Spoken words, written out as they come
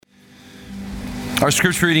Our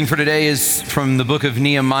scripture reading for today is from the book of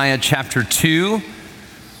Nehemiah, chapter 2.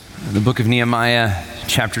 The book of Nehemiah,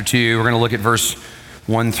 chapter 2. We're going to look at verse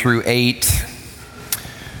 1 through 8.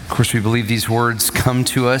 Of course, we believe these words come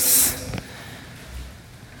to us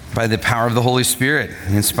by the power of the Holy Spirit,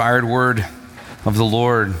 the inspired word of the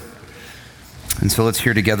Lord. And so let's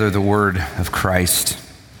hear together the word of Christ.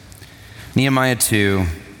 Nehemiah 2,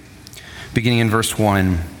 beginning in verse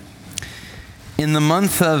 1. In the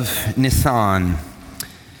month of Nisan,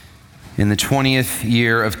 in the 20th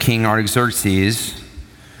year of King Artaxerxes,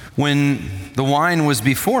 when the wine was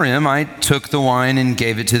before him, I took the wine and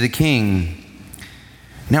gave it to the king.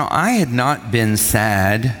 Now I had not been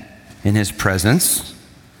sad in his presence,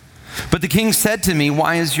 but the king said to me,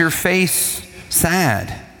 "Why is your face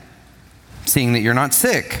sad, seeing that you're not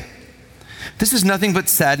sick? This is nothing but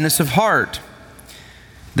sadness of heart."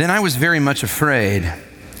 Then I was very much afraid.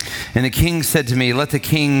 And the king said to me, "Let the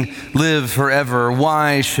king live forever.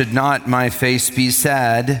 Why should not my face be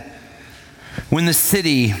sad? When the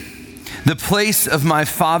city, the place of my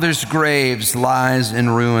father's graves, lies in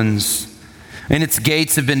ruins, and its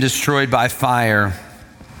gates have been destroyed by fire."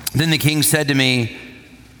 Then the king said to me,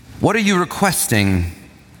 "What are you requesting?"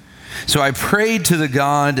 So I prayed to the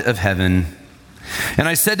God of heaven. And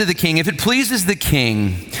I said to the king, "If it pleases the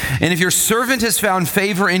king, and if your servant has found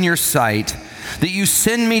favor in your sight, that you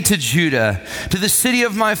send me to Judah, to the city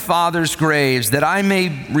of my father's graves, that I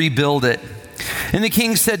may rebuild it." And the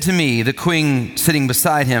king said to me, the queen sitting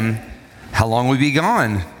beside him, "How long will you be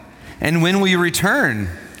gone? And when will you return?"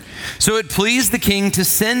 So it pleased the king to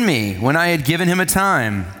send me when I had given him a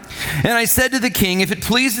time. And I said to the king, "If it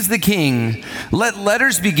pleases the king, let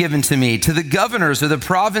letters be given to me, to the governors of the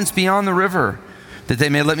province beyond the river, that they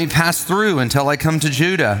may let me pass through until I come to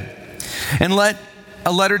Judah. And let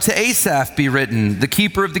a letter to Asaph be written, the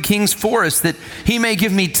keeper of the king's forest, that he may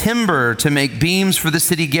give me timber to make beams for the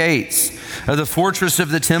city gates, of the fortress of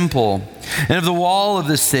the temple, and of the wall of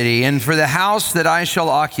the city, and for the house that I shall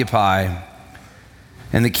occupy."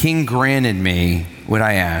 And the king granted me what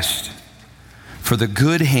I asked, for the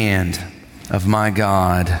good hand of my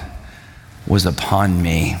God was upon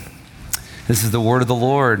me. This is the word of the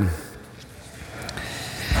Lord.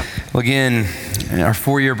 Well, again, our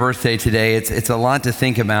 4-year birthday today, it's a lot to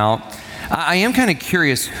think about. I am kind of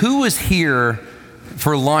curious, who was here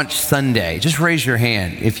for Launch Sunday? Just raise your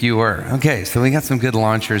hand if you were. Okay, so we got some good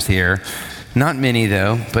launchers here. Not many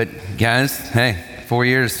though, but guys, hey, 4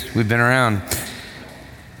 years we've been around.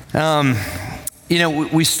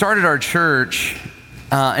 We started our church,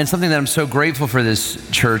 and something that I'm so grateful for this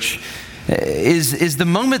church is the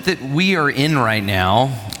moment that we are in right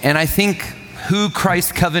now, and I think who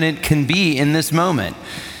Christ's covenant can be in this moment.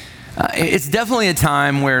 It's definitely a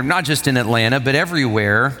time where, not just in Atlanta, but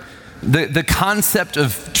everywhere, the concept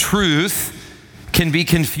of truth can be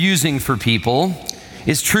confusing for people.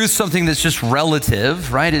 Is truth something that's just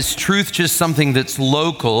relative, right? Is truth just something that's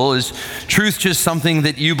local? Is truth just something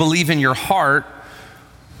that you believe in your heart?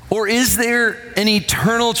 Or is there an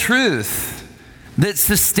eternal truth that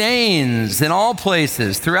sustains in all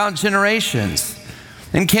places throughout generations?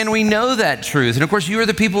 And can we know that truth? And of course, you are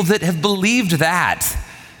the people that have believed that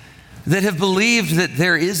have believed that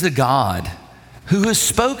there is a God who has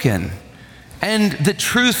spoken, and the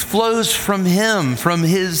truth flows from him, from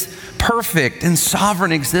his perfect and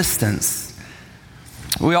sovereign existence.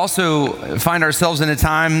 We also find ourselves in a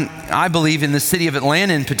time, I believe, in the city of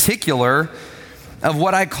Atlanta in particular, of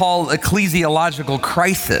what I call ecclesiological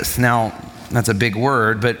crisis. Now, that's a big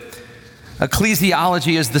word, but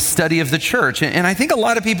ecclesiology is the study of the church. And I think a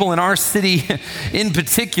lot of people in our city in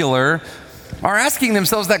particular are asking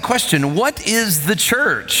themselves that question: what is the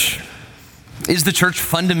church? Is the church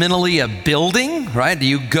fundamentally a building, right? Do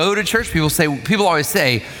you go to church? People always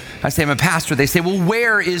say, I say I'm a pastor, they say, well,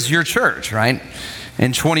 where is your church, right?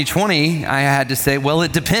 In 2020, I had to say, well,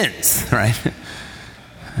 it depends, right?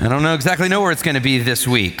 I don't exactly know where it's going to be this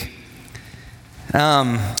week.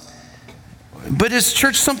 But is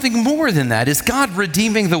church something more than that? Is God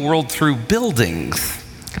redeeming the world through buildings?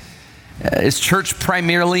 Is church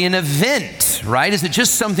primarily an event, right? Is it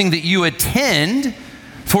just something that you attend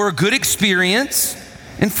for a good experience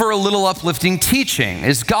and for a little uplifting teaching?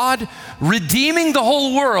 Is God redeeming the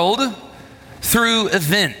whole world through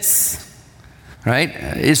events, right?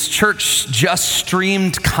 Is church just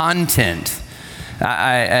streamed content?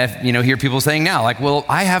 I hear people saying now, like, well,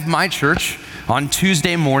 I have my church on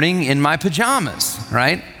Tuesday morning in my pajamas,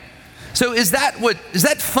 right? So is that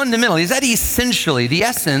fundamentally, is that essentially the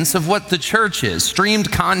essence of what the church is?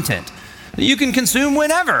 Streamed content that you can consume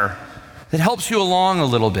whenever, that helps you along a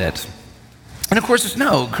little bit. And of course,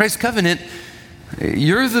 no, Christ's covenant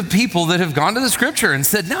You're the people that have gone to the scripture and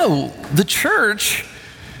said, no, the church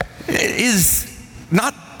is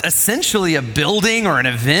not essentially a building or an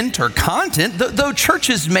event or content, though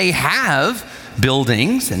churches may have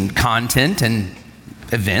buildings and content and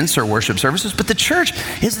events or worship services, but the church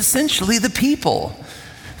is essentially the people.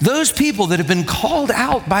 Those people that have been called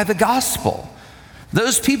out by the gospel.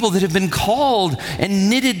 Those people that have been called and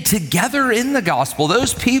knitted together in the gospel.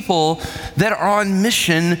 Those people that are on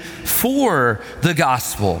mission for the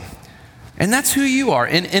gospel. And that's who you are.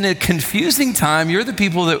 In a confusing time, you're the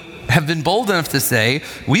people that have been bold enough to say,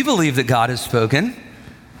 we believe that God has spoken,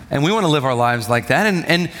 and we want to live our lives like that.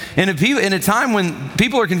 And in a time when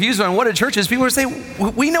people are confused on what a church is, people are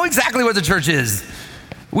saying, we know exactly what the church is.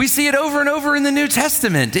 We see it over and over in the New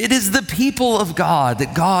Testament. It is the people of God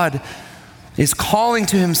that God is calling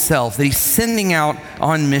to himself, that he's sending out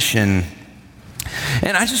on mission.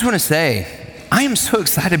 And I just want to say, I am so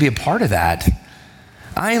excited to be a part of that.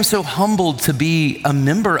 I am so humbled to be a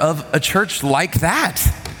member of a church like that.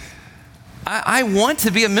 I want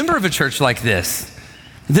to be a member of a church like this.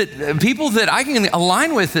 That people that I can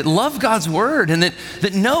align with, that love God's word, and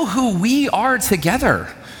that know who we are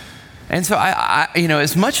together. And so I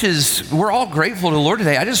as much as we're all grateful to the Lord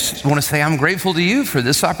today, I just want to say I'm grateful to you for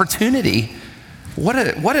this opportunity. What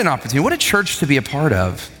an opportunity, what a church to be a part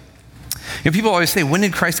of. People always say, when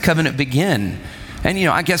did Christ Covenant begin? And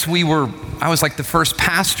I guess I was like the first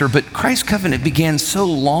pastor, but Christ Covenant began so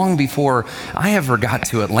long before I ever got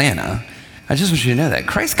to Atlanta. I just want you to know that.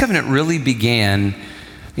 Christ Covenant really began,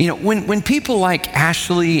 when people like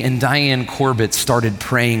Ashley and Diane Corbett started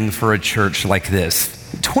praying for a church like this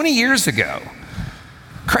 20 years ago.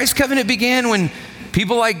 Christ Covenant began when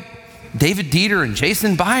people like David Dieter and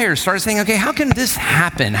Jason Byers started saying, okay, how can this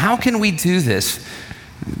happen? How can we do this?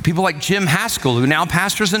 People like Jim Haskell, who now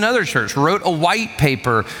pastors another church, wrote a white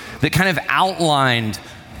paper that kind of outlined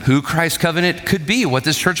who Christ Covenant could be, what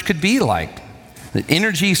this church could be like. The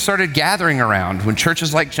energy started gathering around when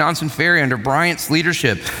churches like Johnson Ferry under Bryant's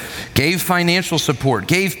leadership gave financial support,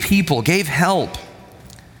 gave people, gave help.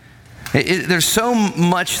 There's so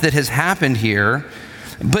much that has happened here,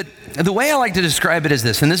 but the way I like to describe it is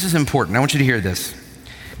this, and this is important. I want you to hear this.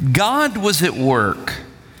 God was at work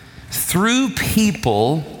through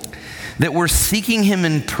people that were seeking him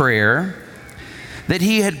in prayer, that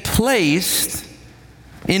he had placed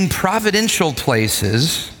in providential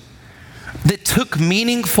places, that took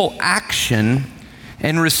meaningful action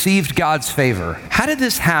and received God's favor. How did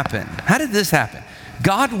this happen?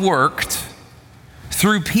 God worked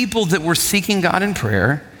through people that were seeking God in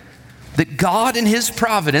prayer, that God in his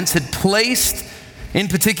providence had placed in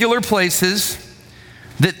particular places,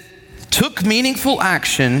 that took meaningful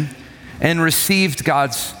action and received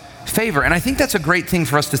God's favor. And I think that's a great thing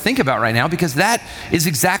for us to think about right now, because that is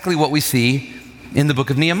exactly what we see in the book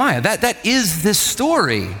of Nehemiah. That is this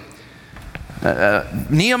story.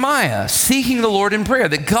 Nehemiah seeking the Lord in prayer,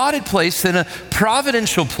 that God had placed in a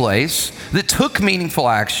providential place, that took meaningful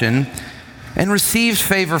action and received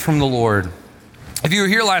favor from the Lord. If you were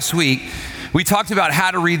here last week, we talked about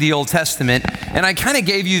how to read the Old Testament, and I kind of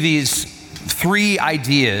gave you these three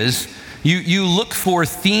ideas. You look for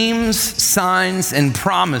themes, signs, and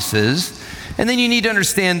promises, and then you need to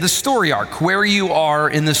understand the story arc, where you are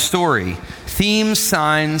in the story. Themes,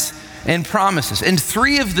 signs, and promises. And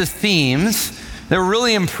three of the themes that are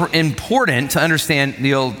really important to understand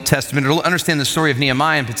the Old Testament, or understand the story of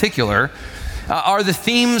Nehemiah in particular, are the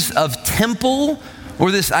themes of temple, or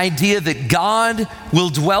this idea that God will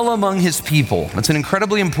dwell among his people. That's an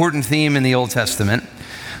incredibly important theme in the Old Testament.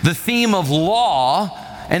 The theme of law,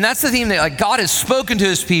 and that's the theme that God has spoken to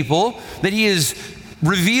his people, that he has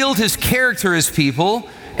revealed his character as people,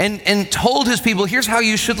 and told his people, here's how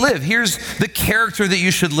you should live. Here's the character that you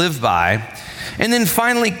should live by. And then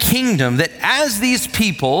finally, kingdom, that as these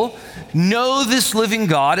people know this living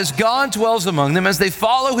God, as God dwells among them, as they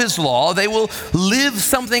follow his law, they will live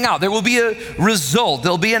something out. There will be a result.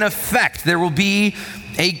 There'll be an effect. There will be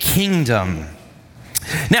a kingdom.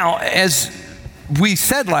 Now, as we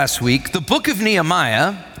said last week, the book of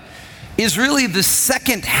Nehemiah is really the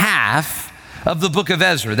second half of the book of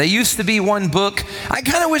Ezra. They used to be one book. I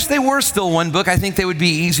kind of wish they were still one book. I think they would be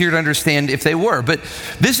easier to understand if they were. But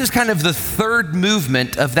this is kind of the third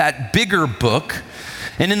movement of that bigger book.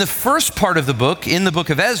 And in the first part of the book, in the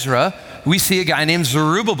book of Ezra, we see a guy named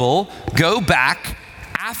Zerubbabel go back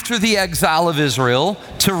after the exile of Israel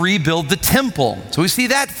to rebuild the temple. So we see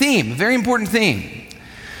that theme, a very important theme.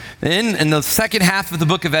 Then in the second half of the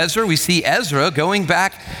book of Ezra, we see Ezra going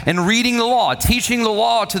back and reading the law, teaching the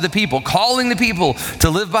law to the people, calling the people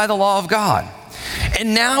to live by the law of God.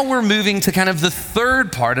 And now we're moving to kind of the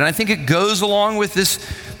third part, and I think it goes along with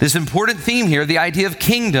this important theme here, the idea of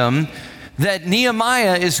kingdom, that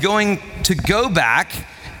Nehemiah is going to go back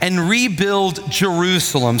and rebuild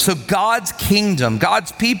Jerusalem. So God's kingdom,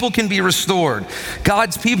 God's people can be restored.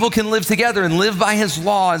 God's people can live together and live by his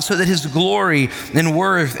law, and so that his glory and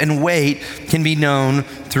worth and weight can be known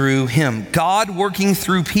through him. God working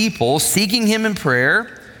through people, seeking him in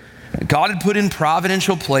prayer. God had put in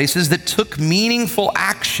providential places that took meaningful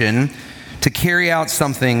action to carry out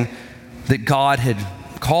something that God had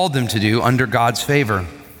called them to do under God's favor.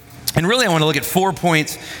 And really, I want to look at 4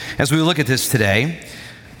 points as we look at this today.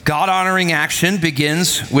 God-honoring action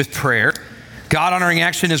begins with prayer. God-honoring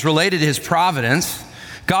action is related to his providence.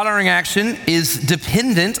 God-honoring action is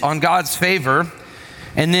dependent on God's favor.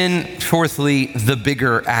 And then fourthly, the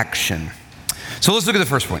bigger action. So let's look at the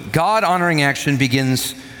first point. God-honoring action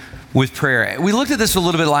begins with prayer. We looked at this a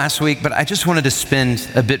little bit last week, but I just wanted to spend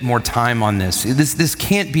a bit more time on this. This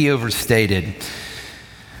can't be overstated.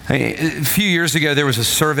 A few years ago, there was a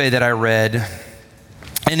survey that I read,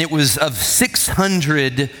 and it was of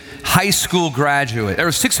 600 high school graduates,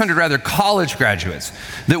 or 600 rather college graduates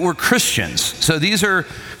that were Christians. So these were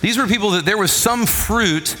people that there was some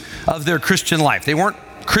fruit of their Christian life. They weren't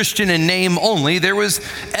Christian in name only. There was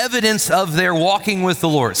evidence of their walking with the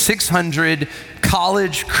Lord. 600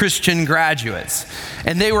 college Christian graduates.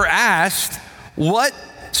 And they were asked, what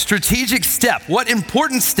strategic step, what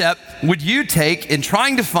important step would you take in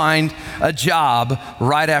trying to find a job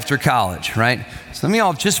right after college, right? Some of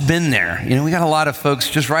y'all have just been there. You know, we got a lot of folks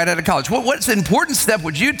just right out of college. What's an important step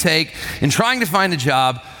would you take in trying to find a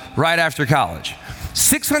job right after college?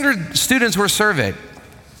 600 students were surveyed.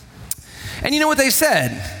 And you know what they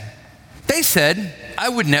said? They said, I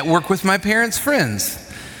would network with my parents'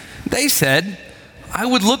 friends. They said, I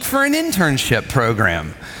would look for an internship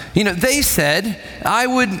program. You know, they said, I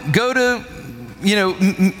would go to,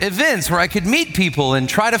 events where I could meet people and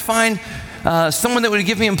try to find someone that would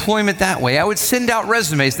give me employment that way. I would send out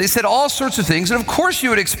resumes. They said all sorts of things. And of course you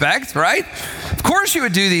would expect, right? Of course you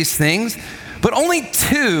would do these things. But only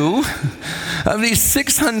 2 of these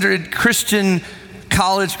 600 Christian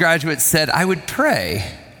college graduates said, I would pray.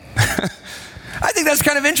 I think that's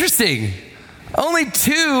kind of interesting. Only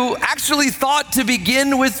 2 actually thought to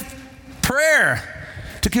begin with prayer,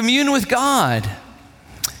 to commune with God.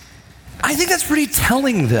 I think that's pretty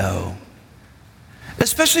telling, though,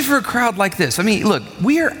 especially for a crowd like this. I mean, look,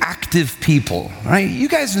 we are active people, right? You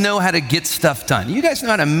guys know how to get stuff done. You guys know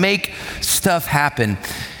how to make stuff happen.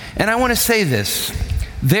 And I want to say this.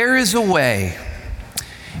 There is a way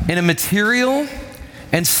in a material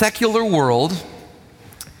and secular world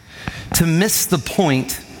to miss the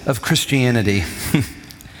point of Christianity.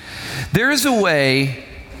 There is a way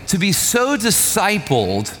to be so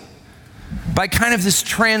discipled by kind of this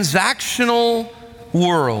transactional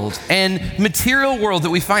world and material world that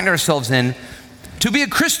we find ourselves in, to be a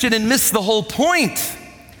Christian and miss the whole point,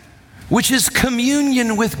 which is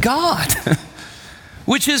communion with God,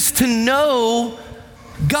 which is to know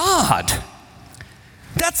God.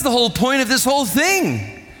 That's the whole point of this whole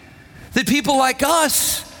thing, that people like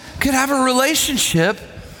us could have a relationship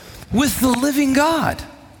with the living God.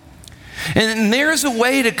 And there's a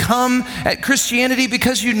way to come at Christianity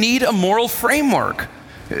because you need a moral framework.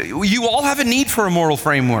 You all have a need for a moral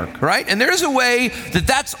framework, right? And there's a way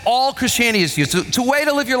that's all Christianity is to you. It's a way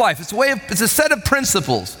to live your life. It's a set of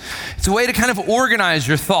principles. It's a way to kind of organize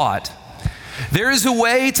your thought. There is a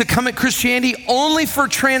way to come at Christianity only for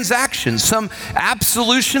transactions, some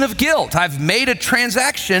absolution of guilt. I've made a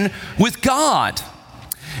transaction with God,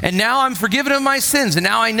 and now I'm forgiven of my sins, and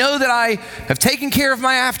now I know that I have taken care of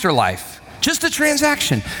my afterlife. Just a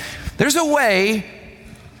transaction. There's a way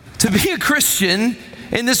to be a Christian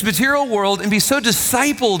in this material world and be so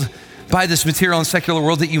discipled by this material and secular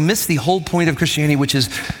world that you miss the whole point of Christianity, which is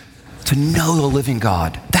to know the living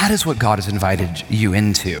God. That is what God has invited you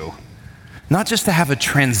into. Not just to have a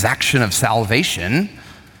transaction of salvation,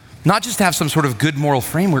 not just to have some sort of good moral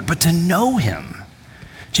framework, but to know him.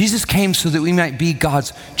 Jesus came so that we might be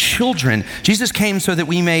God's children. Jesus came so that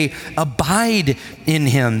we may abide in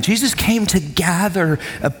him. Jesus came to gather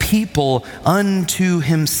a people unto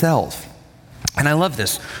himself. And I love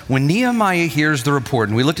this. When Nehemiah hears the report,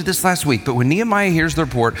 and we looked at this last week, but when Nehemiah hears the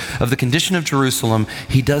report of the condition of Jerusalem,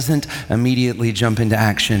 he doesn't immediately jump into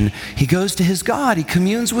action. He goes to his God. He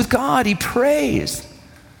communes with God. He prays.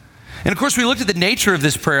 And of course, we looked at the nature of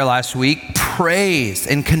this prayer last week: praise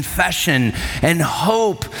and confession and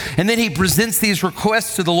hope. And then he presents these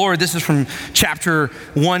requests to the Lord. This is from chapter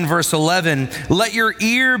 1, verse 11. Let your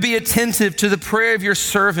ear be attentive to the prayer of your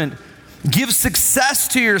servant Give success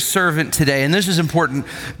to your servant today. And this is important.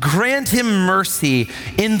 Grant him mercy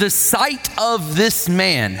in the sight of this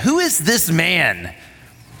man. Who is this man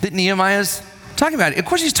that Nehemiah's talking about? Of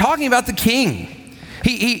course, he's talking about the king.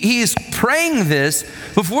 He is praying this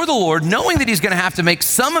before the Lord, knowing that he's going to have to make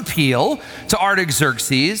some appeal to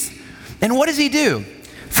Artaxerxes. And what does he do?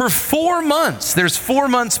 For 4 months, there's 4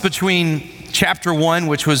 months between chapter 1,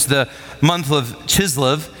 which was the month of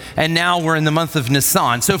Chislev, and now we're in the month of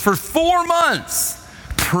Nisan. So for 4 months,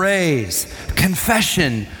 praise,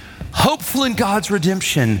 confession, hopeful in God's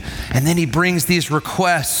redemption. And then he brings these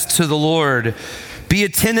requests to the Lord. Be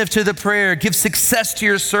attentive to the prayer. Give success to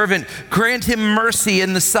your servant. Grant him mercy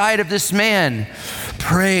in the sight of this man.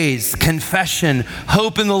 Praise, confession,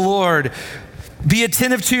 hope in the Lord. Be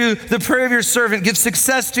attentive to the prayer of your servant. Give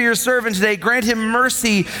success to your servant today. Grant him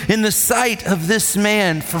mercy in the sight of this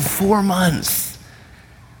man. For 4 months,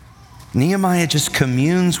 Nehemiah just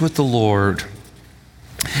communes with the Lord.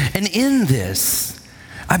 And in this,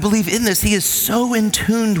 I believe in this, he is so in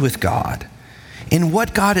tune with God, in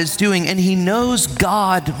what God is doing, and he knows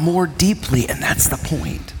God more deeply, and that's the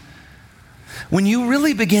point. When you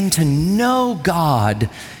really begin to know God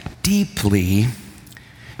deeply,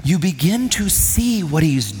 you begin to see what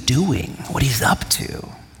he's doing, what he's up to.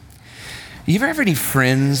 You ever have any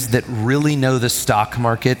friends that really know the stock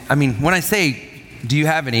market? I mean, when I say, do you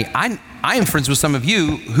have any? I am friends with some of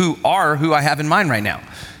you who I have in mind right now.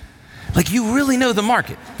 Like, you really know the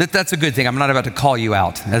market. That's a good thing. I'm not about to call you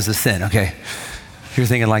out as a sin, okay? You're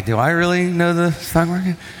thinking like, do I really know the stock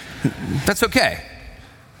market? That's okay.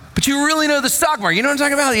 But you really know the stock market. You know what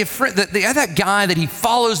I'm talking about? You have that guy that he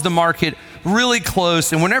follows the market really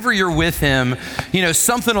close, and whenever you're with him,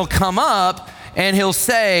 something will come up and he'll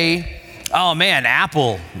say, oh man,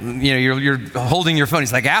 Apple, you're holding your phone.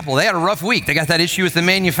 He's like, Apple, they had a rough week. They got that issue with the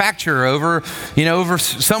manufacturer over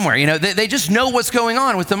somewhere. They just know what's going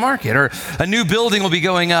on with the market. Or a new building will be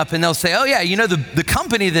going up and they'll say, oh yeah, the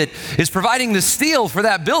company that is providing the steel for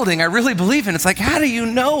that building, I really believe in. It's like, how do you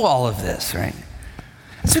know all of this, right?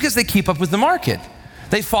 It's because they keep up with the market.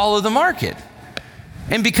 They follow the market.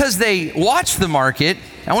 And because they watch the market,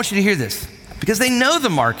 I want you to hear this, because they know the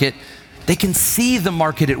market, they can see the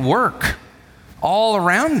market at work all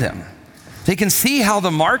around them. They can see how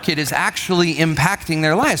the market is actually impacting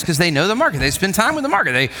their lives because they know the market. They spend time with the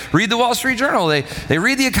market. They read the Wall Street Journal. They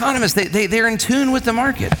read The Economist. They're in tune with the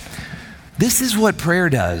market. This is what prayer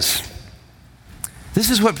does. This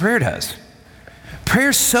is what prayer does.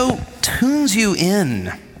 Prayer so tunes you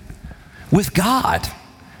in with God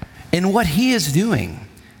and what he is doing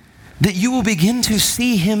that you will begin to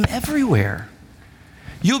see him everywhere.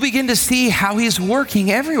 You'll begin to see how he's working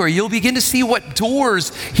everywhere. You'll begin to see what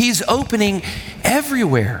doors he's opening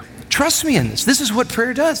everywhere. Trust me in this. This is what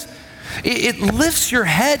prayer does. It lifts your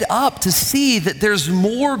head up to see that there's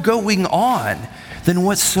more going on than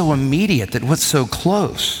what's so immediate, than what's so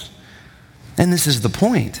close. And this is the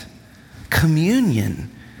point.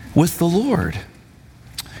 Communion with the Lord.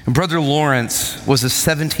 Brother Lawrence was a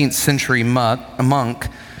 17th century monk,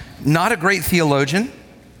 not a great theologian.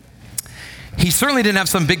 He certainly didn't have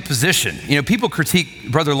some big position. People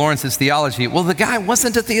critique Brother Lawrence's theology. Well, the guy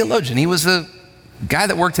wasn't a theologian. He was a guy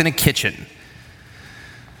that worked in a kitchen.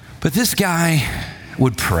 But this guy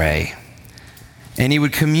would pray, and he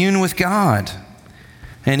would commune with God.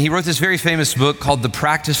 And he wrote this very famous book called The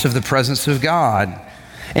Practice of the Presence of God.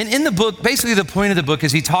 And in the book, basically the point of the book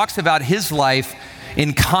is he talks about his life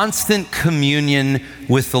in constant communion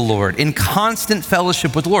with the Lord, in constant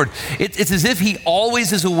fellowship with the Lord. It's as if he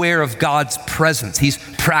always is aware of God's presence. He's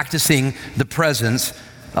practicing the presence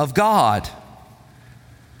of God.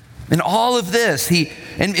 And all of this,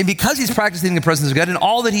 and because he's practicing the presence of God, and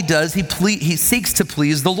all that he does, he seeks to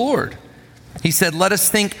please the Lord. He said, let us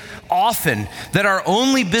think often that our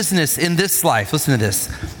only business in this life, listen to this,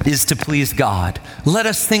 is to please God. Let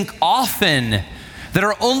us think often that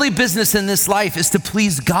our only business in this life is to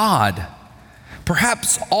please God.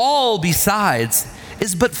 Perhaps all besides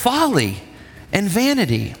is but folly and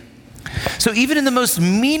vanity. So even in the most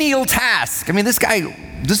menial task, this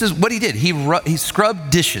guy, this is what he did. He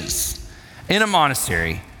scrubbed dishes in a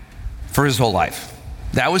monastery for his whole life.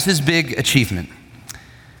 That was his big achievement.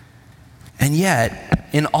 And yet,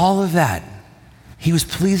 in all of that, he was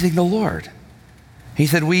pleasing the Lord. He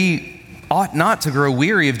said, we ought not to grow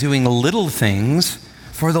weary of doing little things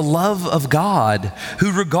for the love of God,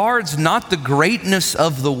 who regards not the greatness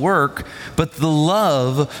of the work, but the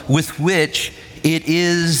love with which it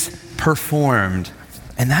is performed.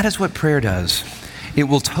 And that is what prayer does. It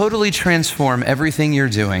will totally transform everything you're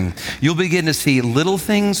doing. You'll begin to see little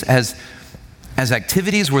things as as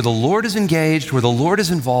activities where the Lord is engaged, where the Lord is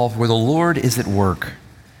involved, where the Lord is at work.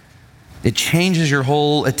 It changes your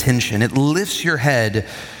whole attention. It lifts your head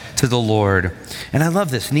to the Lord. And I love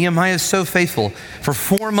this. Nehemiah is so faithful. For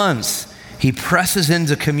 4 months, he presses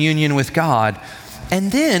into communion with God.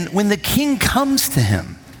 And then when the king comes to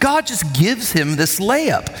him, God just gives him this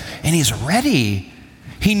layup, and he's ready.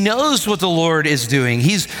 He knows what the Lord is doing.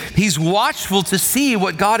 He's watchful to see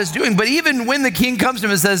what God is doing. But even when the king comes to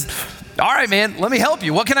him and says, all right, man, let me help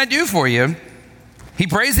you. What can I do for you? He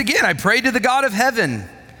prays again. I prayed to the God of heaven.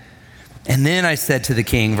 And then I said to the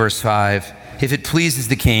king, verse 5, if it pleases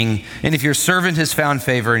the king, and if your servant has found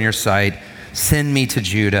favor in your sight, send me to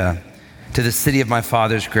Judah, to the city of my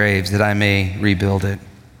father's graves, that I may rebuild it.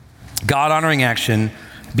 God-honoring action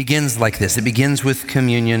begins like this. It begins with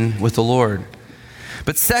communion with the Lord.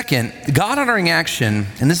 But second, God-honoring action,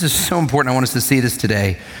 and this is so important, I want us to see this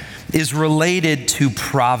today, is related to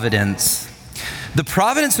providence. The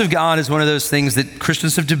providence of God is one of those things that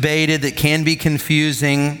Christians have debated that can be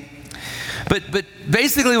confusing. But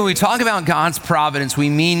basically when we talk about God's providence, we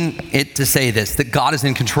mean it to say this, that God is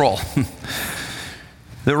in control.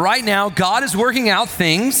 That right now, God is working out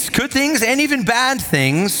things, good things and even bad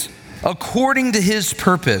things, according to his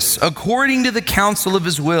purpose, according to the counsel of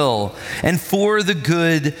his will, and for the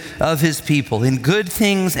good of his people. In good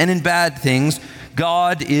things and in bad things,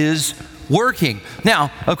 God is working.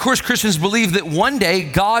 Now, of course, Christians believe that one day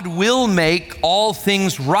God will make all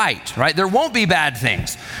things right? There won't be bad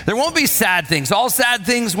things. There won't be sad things. All sad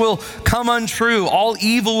things will come untrue. All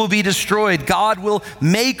evil will be destroyed. God will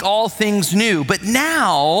make all things new. But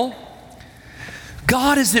now,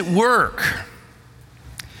 God is at work.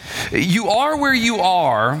 You are where you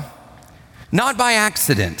are, not by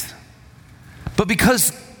accident, but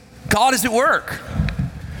because God is at work.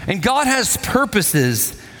 And God has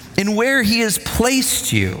purposes in where he has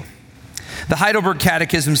placed you. The Heidelberg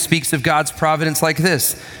Catechism speaks of God's providence like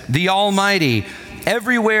this: the Almighty,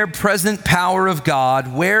 everywhere present power of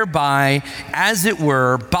God, whereby, as it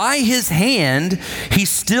were, by his hand, he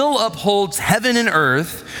still upholds heaven and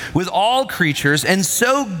earth with all creatures, and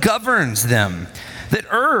so governs them, that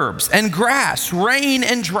herbs and grass, rain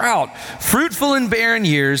and drought, fruitful and barren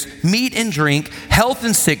years, meat and drink, health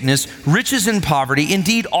and sickness, riches and poverty,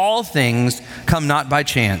 indeed all things come not by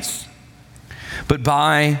chance, but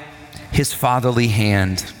by his fatherly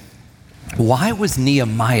hand. Why was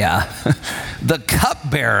Nehemiah the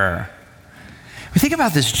cupbearer? We think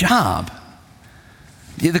about this job.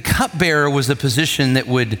 The cupbearer was a position that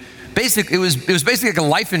would it was basically like a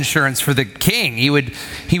life insurance for the king. He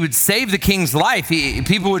would save the king's life.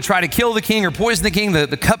 People would try to kill the king or poison the king.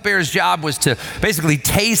 The cupbearer's job was to basically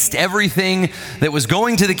taste everything that was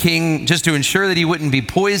going to the king, just to ensure that he wouldn't be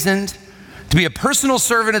poisoned, to be a personal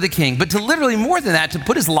servant of the king, but to literally more than that, to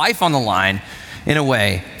put his life on the line in a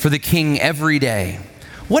way for the king every day.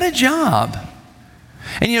 What a job.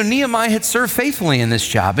 And Nehemiah had served faithfully in this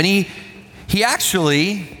job, and he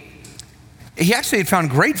actually had found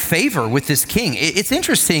great favor with this king. It's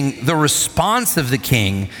interesting, the response of the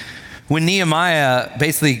king when Nehemiah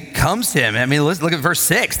basically comes to him. I mean, let's look at verse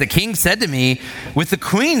 6. The king said to me, with the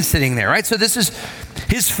queen sitting there, right? So this is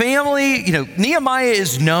his family. Nehemiah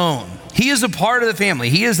is known. He is a part of the family.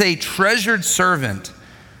 He is a treasured servant.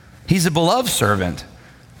 He's a beloved servant.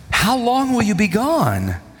 How long will you be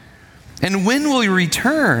gone? And when will you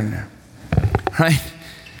return? Right?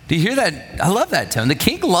 Do you hear that? I love that tone. The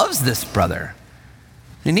king loves this brother.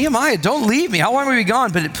 And Nehemiah, don't leave me. How long will we be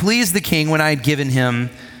gone? But it pleased the king when I had given him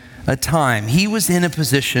a time. He was in a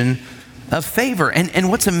position of favor. And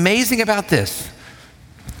what's amazing about this,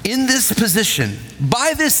 in this position,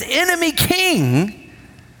 by this enemy king,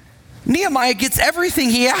 Nehemiah gets everything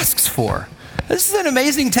he asks for. This is an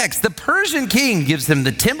amazing text. The Persian king gives him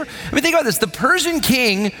the timber. I mean, think about this. The Persian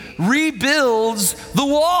king rebuilds the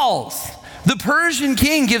walls. The Persian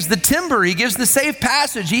king gives the timber, he gives the safe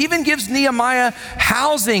passage, he even gives Nehemiah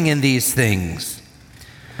housing in these things.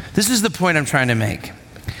 This is the point I'm trying to make.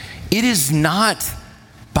 It is not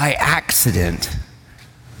by accident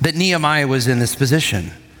that Nehemiah was in this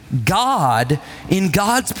position. God, in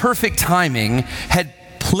God's perfect timing, had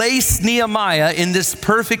placed Nehemiah in this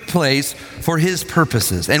perfect place for his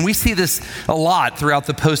purposes. And we see this a lot throughout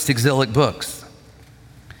the post-exilic books.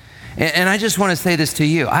 And I just want to say this to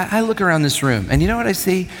you. I look around this room, and you know what I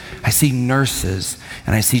see? I see nurses,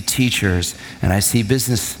 and I see teachers, and I see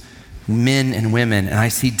business men and women, and I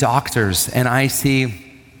see doctors, and I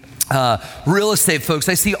see real estate folks.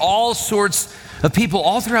 I see all sorts of people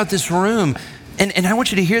all throughout this room. And I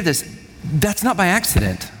want you to hear this. That's not by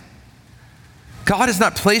accident. God has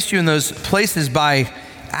not placed you in those places by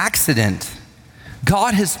accident.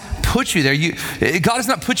 God has put you there. God has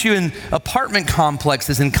not put you in apartment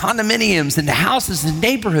complexes and condominiums and houses and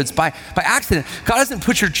neighborhoods by accident. God hasn't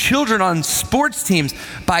put your children on sports teams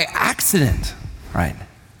by accident, right?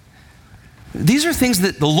 These are things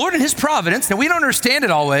that the Lord in his providence, now we don't understand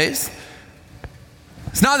it always.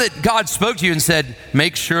 It's not that God spoke to you and said,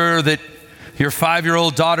 make sure that your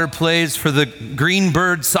 5-year-old daughter plays for the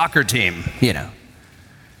Greenbird soccer team,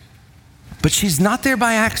 But she's not there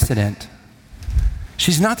by accident.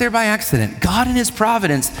 She's not there by accident. God in his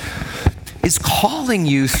providence is calling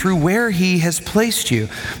you through where he has placed you.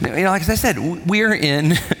 Like I said, we're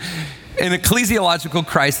in an ecclesiological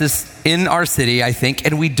crisis in our city, I think,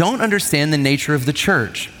 and we don't understand the nature of the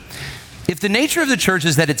church. If the nature of the church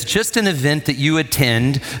is that it's just an event that you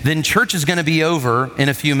attend, then church is going to be over in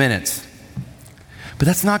a few minutes. But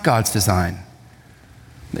that's not God's design.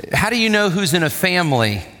 How do you know who's in a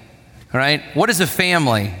family, right? What is a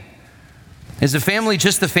family? Is a family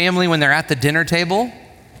just a family when they're at the dinner table?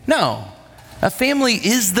 No. A family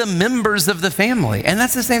is the members of the family. And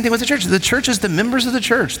that's the same thing with the church. The church is the members of the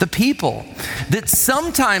church, the people that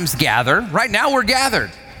sometimes gather. Right now we're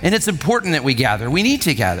gathered, and it's important that we gather. We need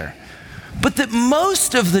to gather. But that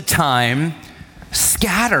most of the time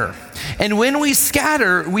scatter. And when we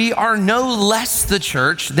scatter, we are no less the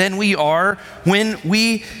church than we are when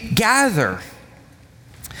we gather.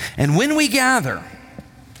 And when we gather,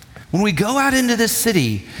 when we go out into this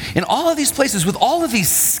city, in all of these places with all of these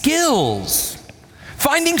skills,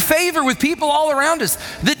 finding favor with people all around us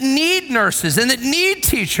that need nurses and that need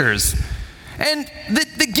teachers and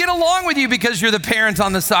that get along with you because you're the parent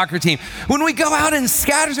on the soccer team. When we go out and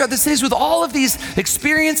scatter throughout the cities with all of these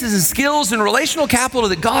experiences and skills and relational capital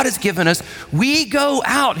that God has given us, we go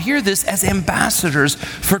out, hear this, as ambassadors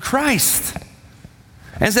for Christ,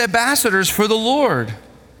 as ambassadors for the Lord.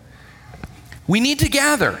 We need to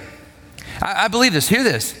gather. I believe this, hear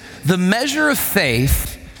this. The measure of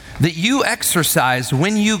faith that you exercise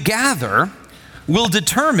when you gather will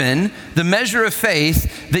determine the measure of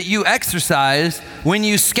faith that you exercise when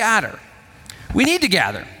you scatter. We need to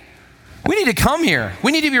gather. We need to come here.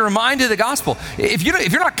 We need to be reminded of the gospel. If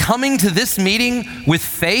you're not coming to this meeting with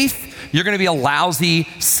faith, you're going to be a lousy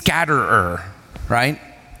scatterer, right?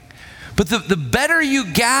 But the better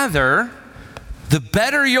you gather, the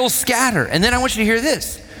better you'll scatter. And then I want you to hear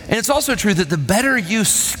this. And it's also true that the better you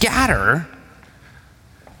scatter,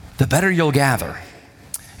 the better you'll gather.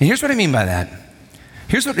 And here's what I mean by that.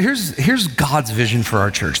 Here's God's vision for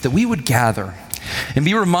our church, that we would gather and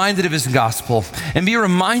be reminded of his gospel and be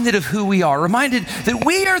reminded of who we are, reminded that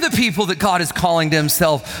we are the people that God is calling to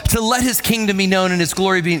himself to let his kingdom be known and his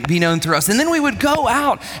glory be known through us. And then we would go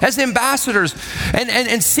out as ambassadors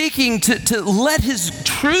and seeking to let his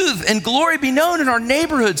truth and glory be known in our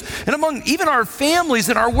neighborhoods and among even our families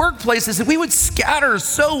and our workplaces. And we would scatter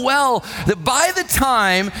so well that by the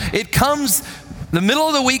time it comes the middle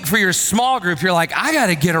of the week for your small group, you're like, I got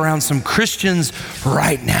to get around some Christians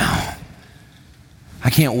right now. I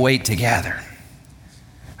can't wait to gather.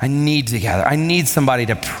 I need to gather. I need somebody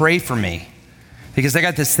to pray for me because I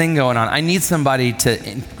got this thing going on. I need somebody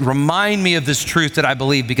to remind me of this truth that I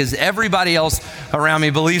believe because everybody else around me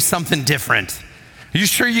believes something different. Are you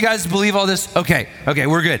sure you guys believe all this? Okay,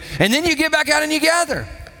 we're good. And then you get back out and you gather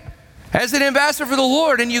as an ambassador for the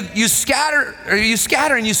Lord, and you scatter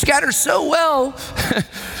so well.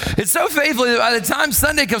 It's so faithful that by the time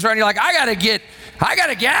Sunday comes around, you're like, I gotta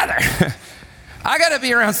gather. I got to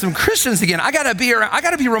be around some Christians again. I got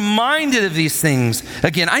to be reminded of these things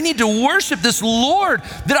again. I need to worship this Lord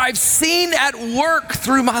that I've seen at work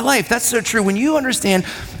through my life. That's so true. When you understand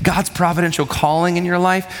God's providential calling in your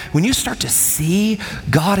life, when you start to see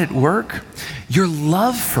God at work, your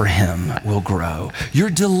love for him will grow. Your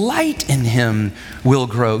delight in him will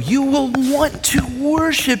grow. You will want to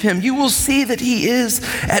worship him. You will see that he is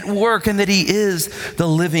at work and that he is the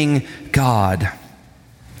living God.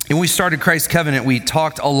 When we started Christ Covenant, we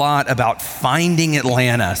talked a lot about finding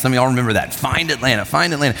Atlanta. Some of y'all remember that. Find Atlanta.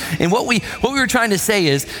 And what we were trying to say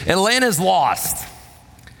is Atlanta's lost.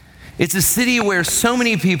 It's a city where so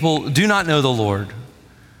many people do not know the Lord.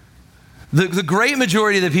 The great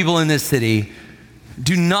majority of the people in this city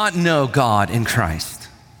do not know God in Christ.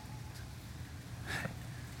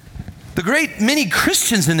 The great many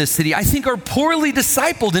Christians in this city, I think, are poorly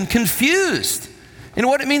discipled and confused in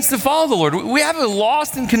what it means to follow the Lord. We have a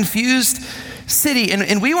lost and confused city,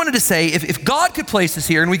 and we wanted to say, if God could place us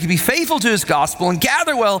here and we could be faithful to his gospel and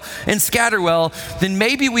gather well and scatter well, then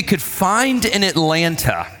maybe we could find an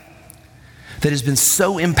Atlanta that has been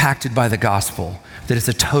so impacted by the gospel that it's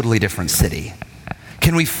a totally different city.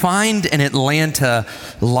 Can we find an Atlanta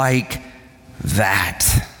like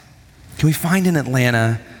that? Can we find an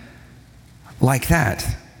Atlanta like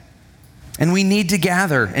that. And we need to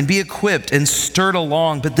gather and be equipped and stirred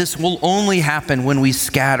along, but this will only happen when we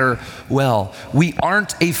scatter well. We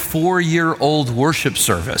aren't a 4-year-old worship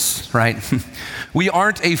service, right? We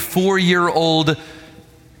aren't a 4-year-old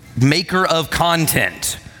maker of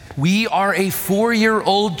content. We are a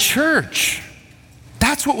 4-year-old church.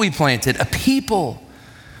 That's what we planted, a people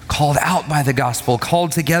called out by the gospel,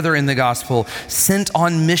 called together in the gospel, sent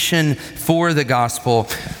on mission for the gospel.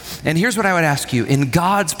 And here's what I would ask you. In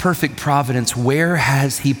God's perfect providence, where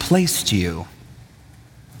has he placed you?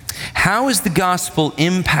 How is the gospel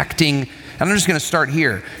impacting, and I'm just going to start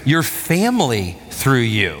here, your family through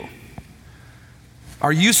you?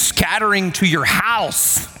 Are you scattering to your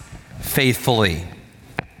house faithfully?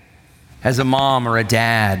 As a mom or a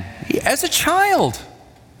dad, as a child?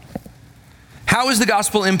 How is the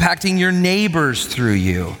gospel impacting your neighbors through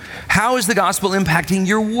you? How is the gospel impacting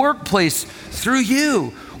your workplace through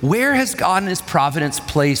you? Where has God in his providence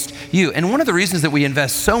placed you? And one of the reasons that we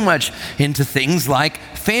invest so much into things like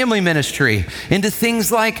family ministry, into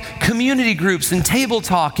things like community groups and table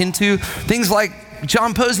talk, into things like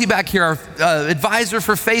John Posey back here, our advisor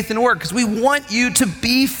for faith and work, because we want you to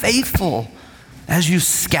be faithful as you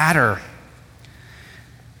scatter.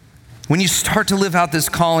 When you start to live out this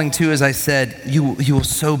calling too, as I said, you will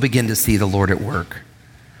so begin to see the Lord at work.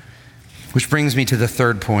 Which brings me to the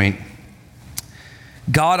third point.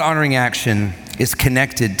 God-honoring action is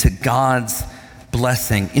connected to God's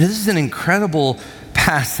blessing. You know, this is an incredible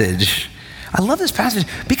passage. I love this passage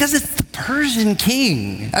because it's the Persian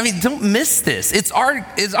king. I mean, don't miss this. It's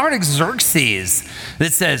Artaxerxes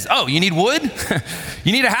that says, oh, you need wood?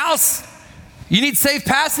 You need a house? You need safe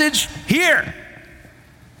passage? Here.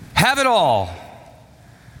 Have it all.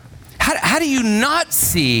 How do you not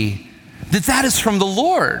see that that is from the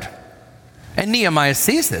Lord? And Nehemiah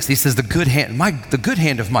sees this. He says, the good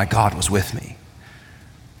hand of my God was with me.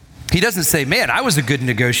 He doesn't say, man, I was a good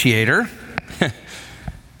negotiator.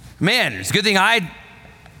 Man, it's a good thing I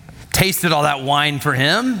tasted all that wine for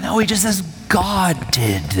him. No, he just says, God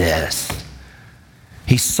did this.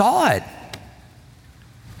 He saw it.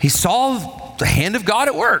 He saw the hand of God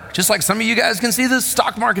at work, just like some of you guys can see the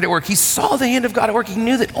stock market at work. He saw the hand of God at work. He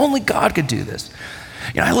knew that only God could do this.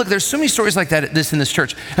 You know, there's so many stories like that in this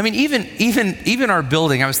church. I mean, even our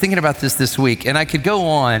building, I was thinking about this week, and I could go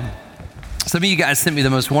on. Some of you guys sent me the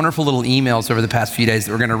most wonderful little emails over the past few days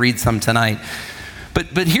that we're going to read some tonight.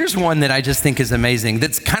 But here's one that I just think is amazing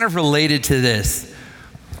that's kind of related to this.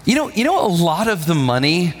 You know a lot of the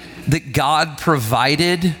money that God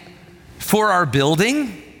provided for our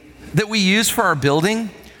building, that we use for our building,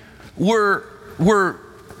 were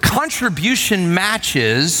contribution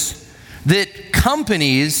matches that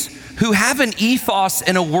companies who have an ethos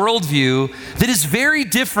and a worldview that is very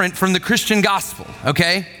different from the Christian gospel,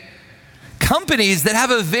 okay? Companies that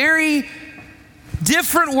have a very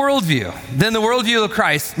different worldview than the worldview of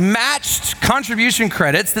Christ matched contribution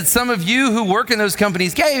credits that some of you who work in those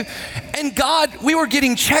companies gave. And God, we were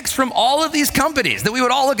getting checks from all of these companies that we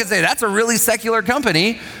would all look and say, that's a really secular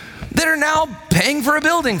company, that are now paying for a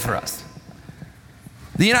building for us.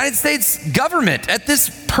 The United States government at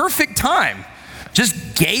this perfect time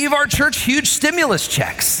just gave our church huge stimulus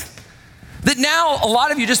checks that now a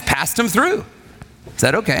lot of you just passed them through. Is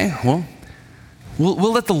that okay? Well,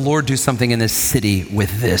 we'll let the Lord do something in this city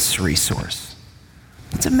with this resource.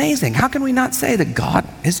 It's amazing. How can we not say that God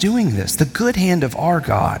is doing this? The good hand of our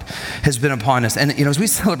God has been upon us. And as we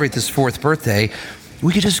celebrate this 4th birthday,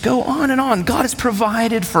 we could just go on and on. God has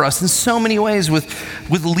provided for us in so many ways with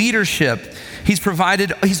leadership. He's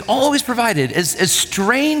always provided. As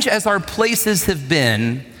strange as our places have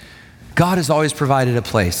been, God has always provided a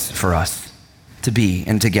place for us to be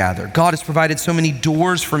and to gather. God has provided so many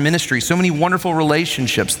doors for ministry, so many wonderful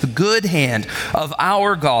relationships. The good hand of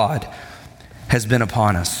our God has been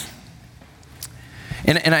upon us.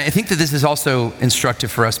 And I think that this is also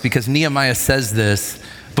instructive for us because Nehemiah says this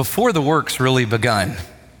before the work's really begun.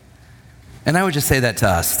 And I would just say that to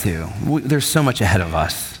us too. There's so much ahead of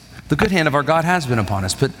us. The good hand of our God has been upon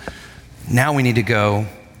us, but now we need to go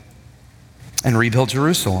and rebuild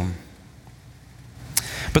Jerusalem.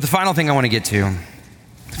 But the final thing I want to get to,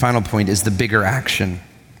 the final point, is the bigger action.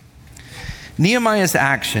 Nehemiah's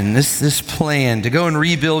action, this plan to go and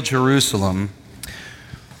rebuild Jerusalem,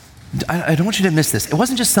 I don't want you to miss this. It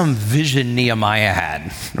wasn't just some vision Nehemiah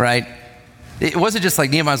had, right? It wasn't just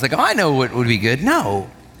like Nehemiah was like, oh, I know what would be good. No,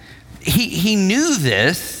 he knew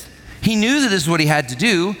this. He knew that this is what he had to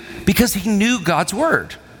do because he knew God's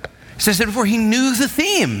word. As I said before, he knew the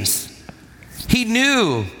themes. He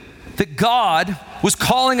knew that God was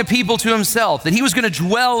calling a people to himself, that he was going to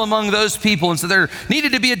dwell among those people. And so there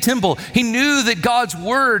needed to be a temple. He knew that God's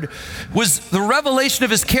word was the revelation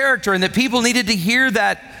of his character and that people needed to hear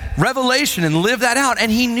that revelation and live that out.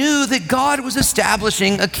 And he knew that God was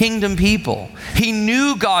establishing a kingdom people. He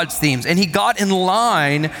knew God's themes and he got in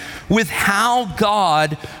line with how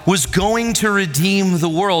God was going to redeem the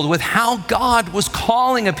world, with how God was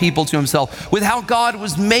calling a people to himself, with how God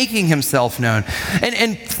was making himself known.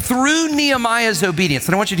 And through Nehemiah's obedience,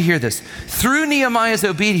 and I want you to hear this, through Nehemiah's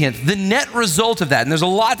obedience, the net result of that, and there's a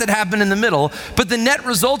lot that happened in the middle, but the net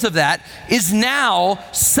result of that is now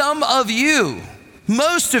some of you,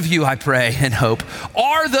 most of you, I pray and hope,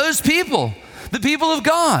 are those people, the people of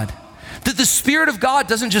God. That the Spirit of God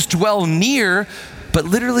doesn't just dwell near, but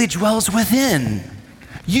literally dwells within.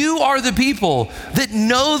 You are the people that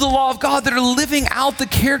know the law of God, that are living out the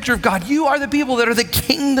character of God. You are the people that are the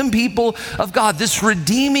kingdom people of God, this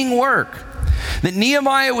redeeming work that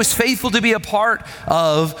Nehemiah was faithful to be a part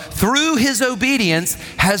of through his obedience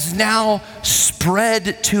has now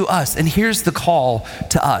spread to us. And here's the call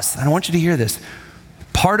to us. And I want you to hear this.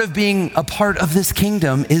 Part of being a part of this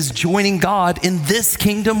kingdom is joining God in this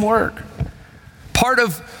kingdom work. Part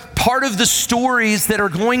of the stories that are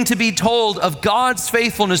going to be told of God's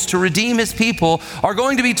faithfulness to redeem his people are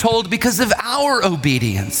going to be told because of our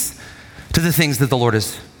obedience to the things that the Lord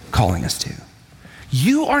is calling us to.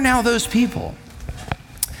 You are now those people.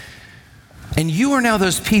 And you are now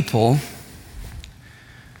those people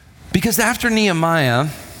because after Nehemiah,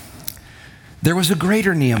 there was a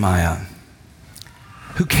greater Nehemiah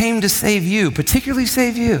who came to save you, particularly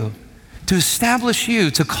save you, to establish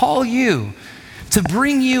you, to call you, to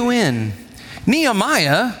bring you in.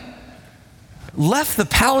 Nehemiah left the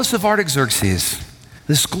palace of Artaxerxes,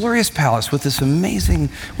 this glorious palace with this amazing,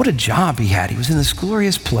 what a job he had. He was in this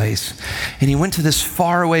glorious place, and he went to this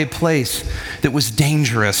faraway place that was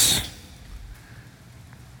dangerous,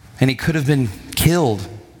 and he could have been killed.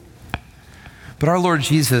 But our Lord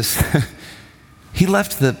Jesus, he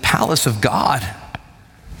left the palace of God,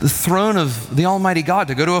 the throne of the Almighty God,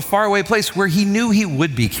 to go to a faraway place where he knew he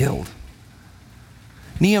would be killed.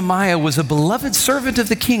 Nehemiah was a beloved servant of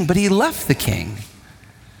the king, but he left the king.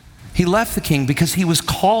 He left the king because he was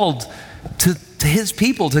called to his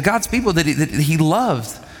people, to God's people that he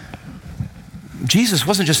loved. Jesus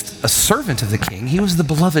wasn't just a servant of the king, he was the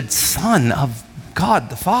beloved son of God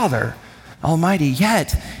the Father Almighty,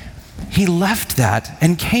 yet he left that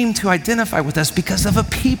and came to identify with us because of a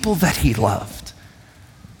people that he loved.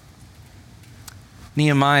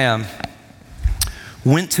 Nehemiah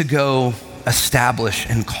went to go establish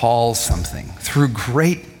and call something through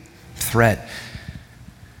great threat.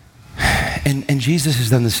 And Jesus has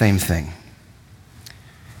done the same thing.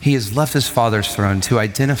 He has left his Father's throne to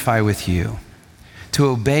identify with you, to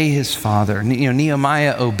obey his Father.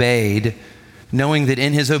 Nehemiah obeyed, knowing that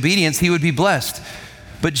in his obedience he would be blessed.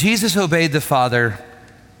 But Jesus obeyed the Father,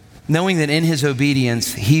 knowing that in his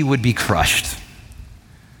obedience he would be crushed.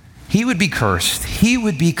 He would be cursed. He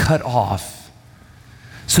would be cut off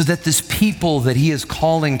so that this people that he is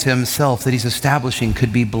calling to himself, that he's establishing,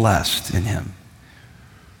 could be blessed in him.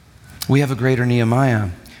 We have a greater Nehemiah.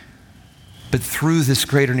 But through this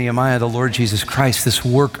greater Nehemiah, the Lord Jesus Christ, this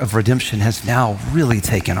work of redemption has now really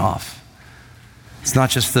taken off. It's not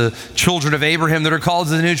just the children of Abraham that are called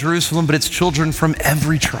to the New Jerusalem, but it's children from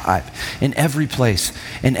every tribe, in every place,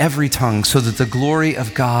 in every tongue, so that the glory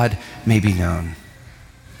of God may be known.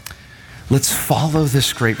 Let's follow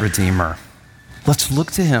this great Redeemer. Let's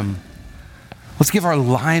look to him. Let's give our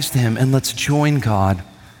lives to him, and let's join God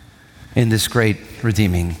in this great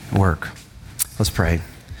redeeming work. Let's pray.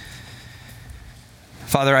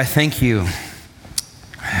 Father, I thank you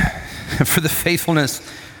for the faithfulness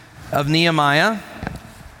of Nehemiah,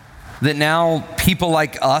 that now people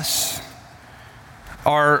like us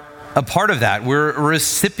are a part of that. We're a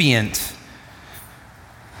recipient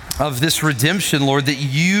of this redemption, Lord, that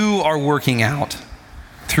you are working out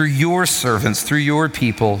through your servants, through your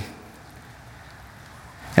people.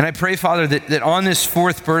 And I pray, Father, that on this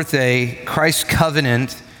fourth birthday, Christ's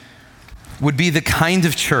covenant would be the kind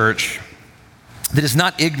of church that is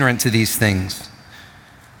not ignorant to these things.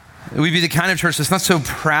 We'd be the kind of church that's not so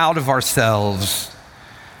proud of ourselves.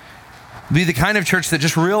 Be the kind of church that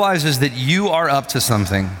just realizes that you are up to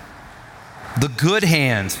something. The good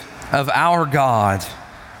hand of our God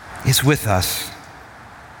is with us.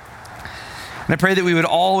 And I pray that we would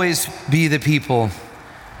always be the people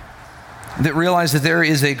that realize that there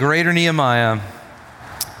is a greater Nehemiah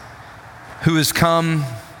who has come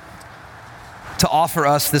to offer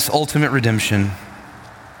us this ultimate redemption,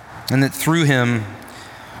 and that through him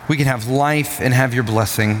we can have life and have your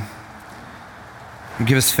blessing.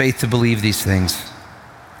 Give us faith to believe these things.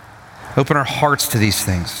 Open our hearts to these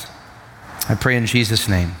things. I pray in Jesus'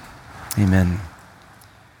 name. Amen.